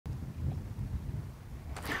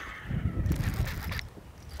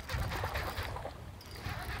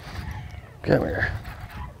Come here.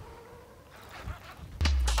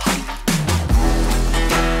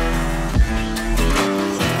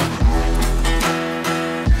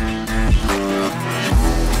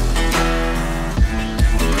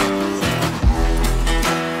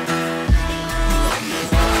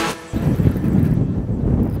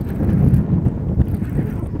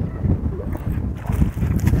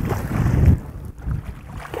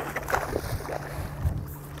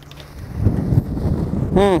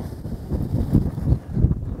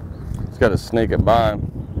 Just got to sneak it by them.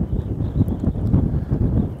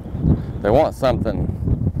 They want something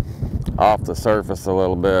off the surface a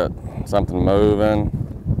little bit, something moving.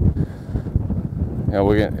 You know,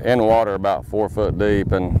 we get in water about 4 foot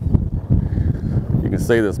deep, and you can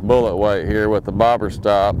see this bullet weight here with the bobber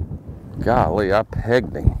stop. Golly, I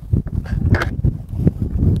pegged him.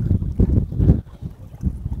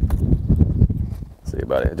 See,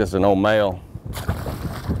 buddy, just an old male.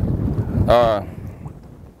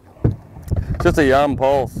 Just a young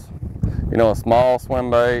pulse, you know, a small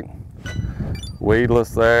swim bait,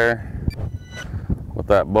 weedless there with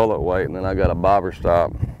that bullet weight, and then I got a bobber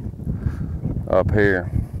stop up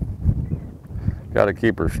here. Got to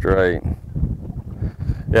keep her straight.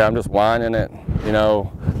 Yeah, I'm just winding it, you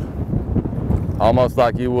know, almost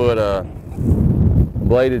like you would a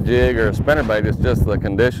bladed jig or a spinnerbait. It's just the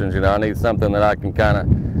conditions, you know. I need something that I can kind of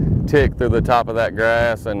tick through the top of that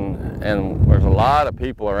grass, and there's a lot of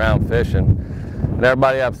people around fishing, and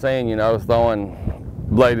everybody I've seen, you know, is throwing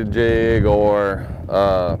bladed jig or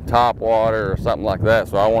top water or something like that.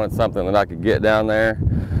 So I wanted something that I could get down there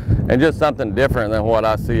and just something different than what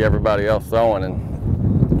I see everybody else throwing.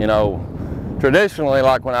 And you know, traditionally,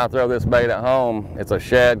 like when I throw this bait at home, it's a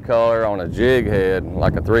shad color on a jig head,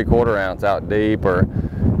 like a 3/4 ounce out deep, or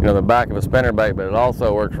you know, the back of a spinnerbait. But it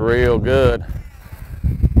also works real good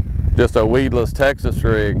just a weedless Texas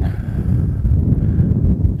rig,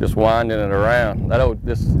 just winding it around.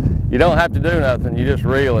 You don't have to do nothing, you just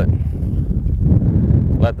reel it.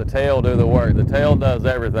 Let the tail do the work. The tail does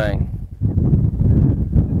everything.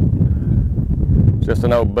 Just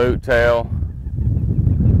an old boot tail.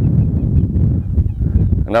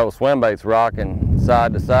 And those swim baits rocking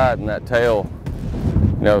side to side, and that tail,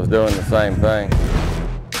 you know, is doing the same thing.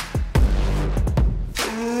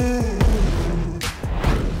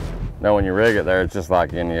 Now when you rig it there, it's just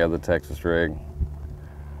like any other Texas rig.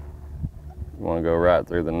 You want to go right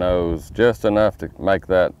through the nose, just enough to make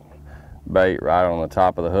that bait right on the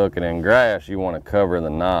top of the hook. And in grass, you want to cover the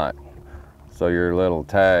knot so your little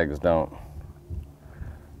tags don't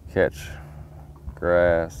catch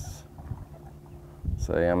grass.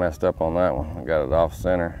 See, I messed up on that one. I got it off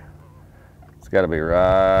center. It's got to be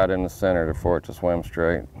right in the center for it to swim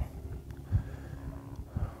straight.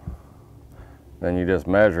 Then you just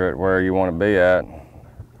measure it where you want to be at.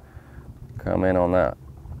 Come in on that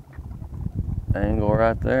angle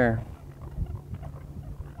right there.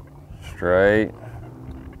 Straight.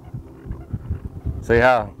 See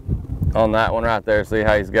how on that one right there, see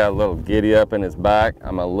how he's got a little giddy up in his back?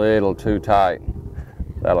 I'm a little too tight.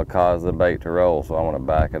 That'll cause the bait to roll, so I want to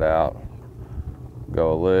back it out.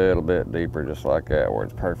 Go a little bit deeper, just like that, where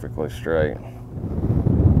it's perfectly straight.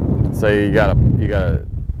 See, you got a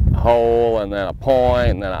hole, and then a point,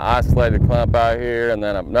 and then an isolated clump out here, and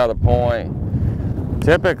then another point.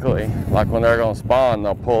 Typically, like when they're going to spawn,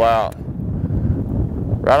 they'll pull out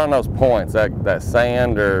right on those points. That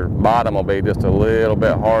sand or bottom will be just a little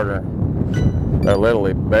bit harder. They'll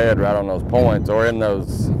literally bed right on those points, or in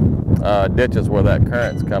those ditches where that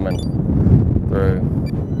current's coming through.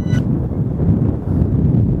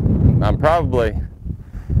 I'm probably,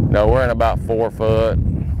 you know, we're in about 4 foot.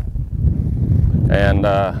 And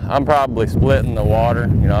I'm probably splitting the water.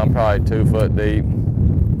 You know, I'm probably 2 foot deep.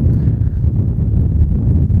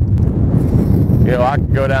 You know, I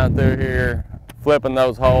can go down through here, flipping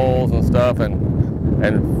those holes and stuff,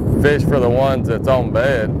 and fish for the ones that's on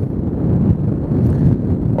bed.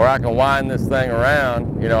 Or I can wind this thing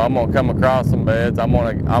around. You know, I'm gonna come across some beds. I'm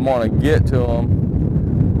gonna get to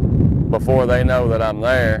them before they know that I'm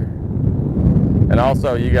there. And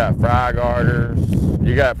also, you got fry garters.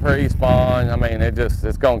 You got pre-spawn. I mean,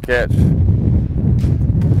 it's gonna catch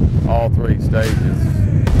all 3 stages.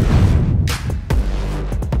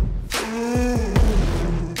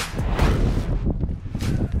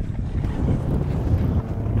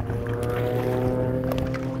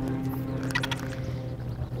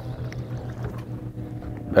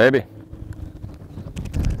 Maybe.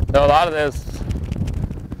 Now, a lot of this,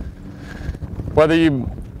 whether you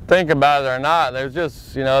think about it or not, there's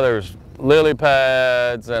just, you know, there's lily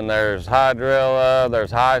pads, and there's hydrilla,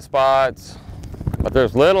 there's high spots, but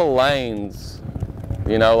there's little lanes, you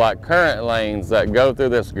you know, like current lanes that go through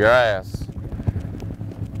this grass.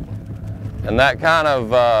 And that kind of,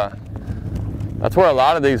 that's where a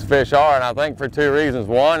lot of these fish are, and I think for two reasons.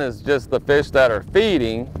 One is just the fish that are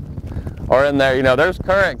feeding are in there. You know, there's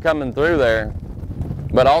current coming through there,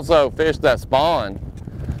 but also fish that spawn.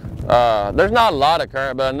 There's not a lot of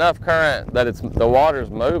current, but enough current that the water's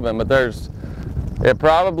moving, but it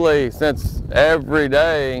probably, since every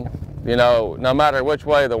day, you know, no matter which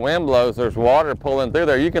way the wind blows, there's water pulling through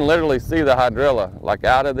there. You can literally see the hydrilla, like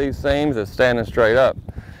out of these seams, it's standing straight up.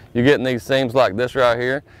 You get in these seams like this right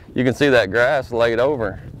here, you can see that grass laid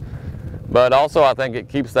over. But also I think it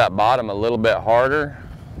keeps that bottom a little bit harder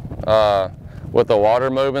with the water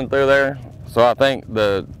moving through there. So I think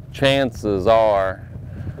the chances are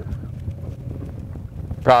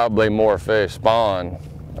probably more fish spawn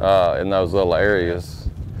in those little areas.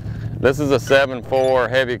 This is a 7.4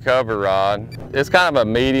 heavy cover rod. It's kind of a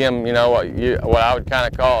medium, you know, what I would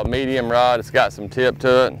kind of call a medium rod. It's got some tip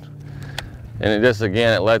to it. And it just,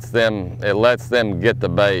 again, it lets them get the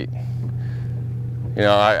bait. You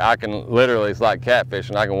know, I can literally, it's like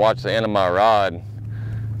catfishing. I can watch the end of my rod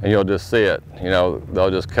and you'll just see it. You know, they'll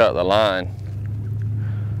just cut the line.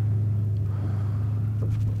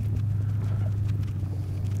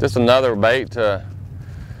 Just another bait to,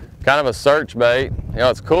 kind of a search bait. You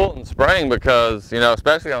know, it's cool in spring because, you know,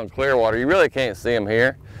 especially on clear water, you really can't see them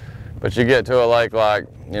here. But you get to a lake like,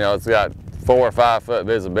 you know, it's got 4 or 5 foot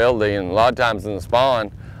visibility, and a lot of times in the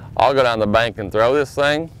spawn, I'll go down the bank and throw this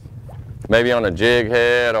thing, maybe on a jig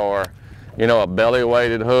head or, you know, a belly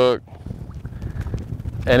weighted hook.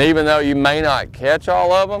 And even though you may not catch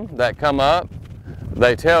all of them that come up,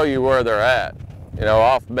 they tell you where they're at. You know,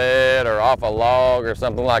 off bed or off a log or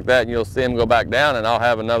something like that, and you'll see them go back down, and I'll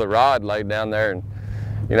have another rod laid down there and,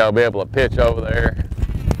 you know, be able to pitch over there,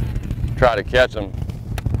 try to catch them.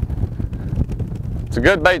 It's a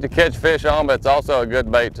good bait to catch fish on, but it's also a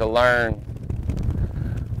good bait to learn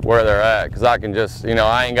where they're at, because I can just, you know,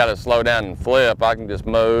 I ain't got to slow down and flip. I can just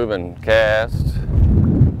move and cast.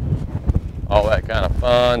 All that kind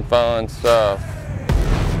of fun stuff.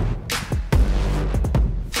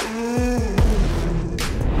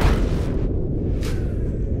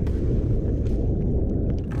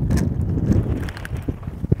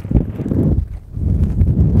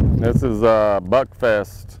 This is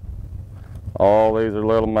Buckfest. All these are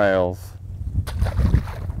little males.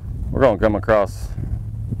 We're gonna come across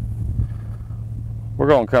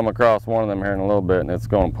one of them here in a little bit, and it's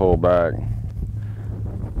gonna pull back.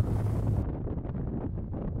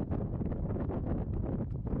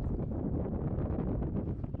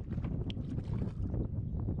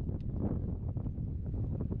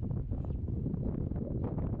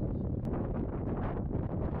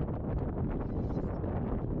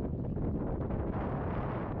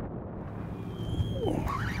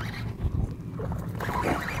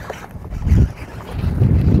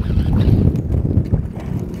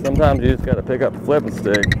 Sometimes you just got to pick up a flipping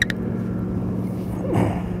stick.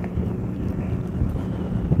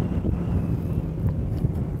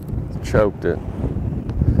 Choked it.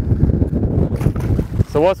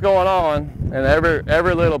 So what's going on? And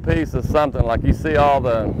every little piece is something. Like you see all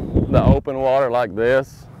the open water like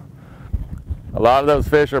this. A lot of those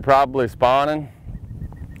fish are probably spawning,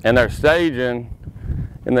 and they're staging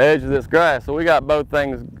in the edge of this grass. So we got both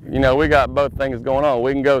things. You know, we got both things going on.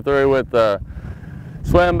 We can go through with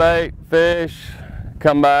swim bait, fish,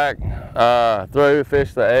 come back through,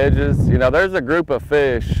 fish the edges. You know, there's a group of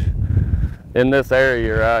fish in this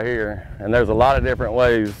area right here, and there's a lot of different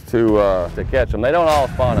ways to catch them. They don't all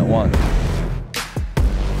spawn at once.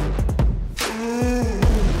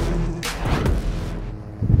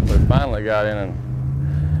 We finally got in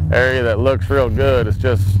an area that looks real good. It's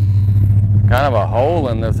just kind of a hole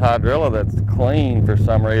in this hydrilla that's clean for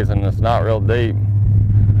some reason. It's not real deep.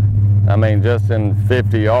 I mean, just in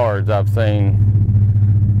 50 yards, I've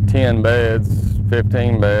seen 10 beds,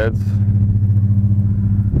 15 beds.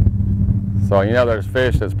 So, you know, there's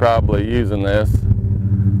fish that's probably using this,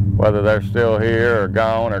 whether they're still here or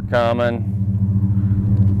gone or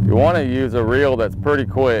coming. You want to use a reel that's pretty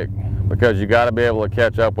quick, because you got to be able to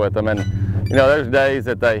catch up with them. And, you know, there's days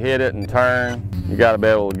that they hit it and turn. You got to be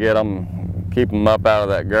able to get them, keep them up out of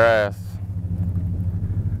that grass.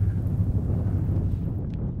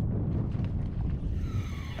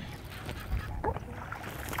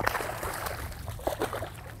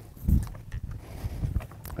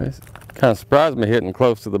 It kind of surprised me hitting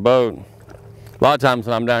close to the boat. A lot of times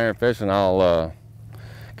when I'm down here fishing, I'll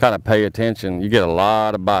kind of pay attention. You get a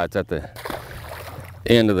lot of bites at the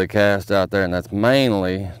end of the cast out there, and that's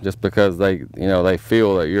mainly just because they, you know, they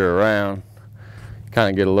feel that you're around. Kind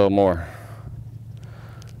of get a little more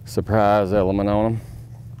surprise element on them.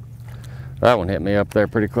 That one hit me up there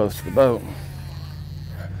pretty close to the boat.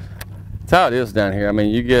 That's how it is down here. I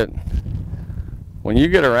mean, when you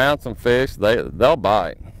get around some fish, they'll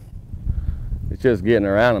bite. It's just getting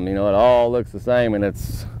around them. You know, it all looks the same, and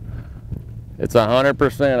it's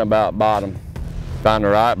 100% about bottom. Find the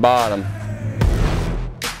right bottom.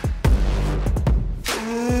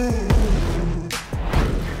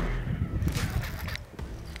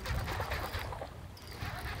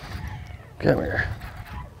 Come here.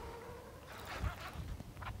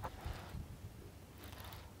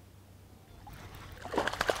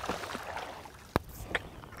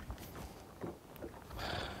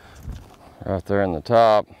 Right there in the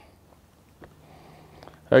top.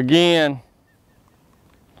 Again,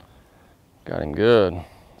 got him good.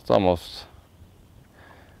 It's almost,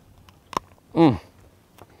 You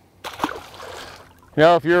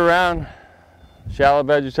know, if you're around shallow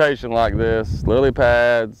vegetation like this, lily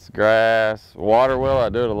pads, grass, water willow, I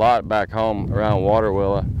do it a lot back home around water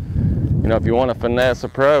willow. You know, if you want a finesse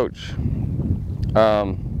approach,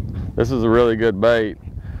 this is a really good bait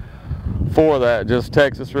for that. Just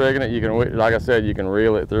Texas rigging it. You can, like I said, you can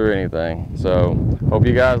reel it through anything. So hope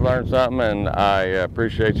you guys learned something, and I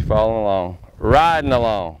appreciate you following along, riding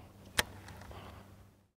along.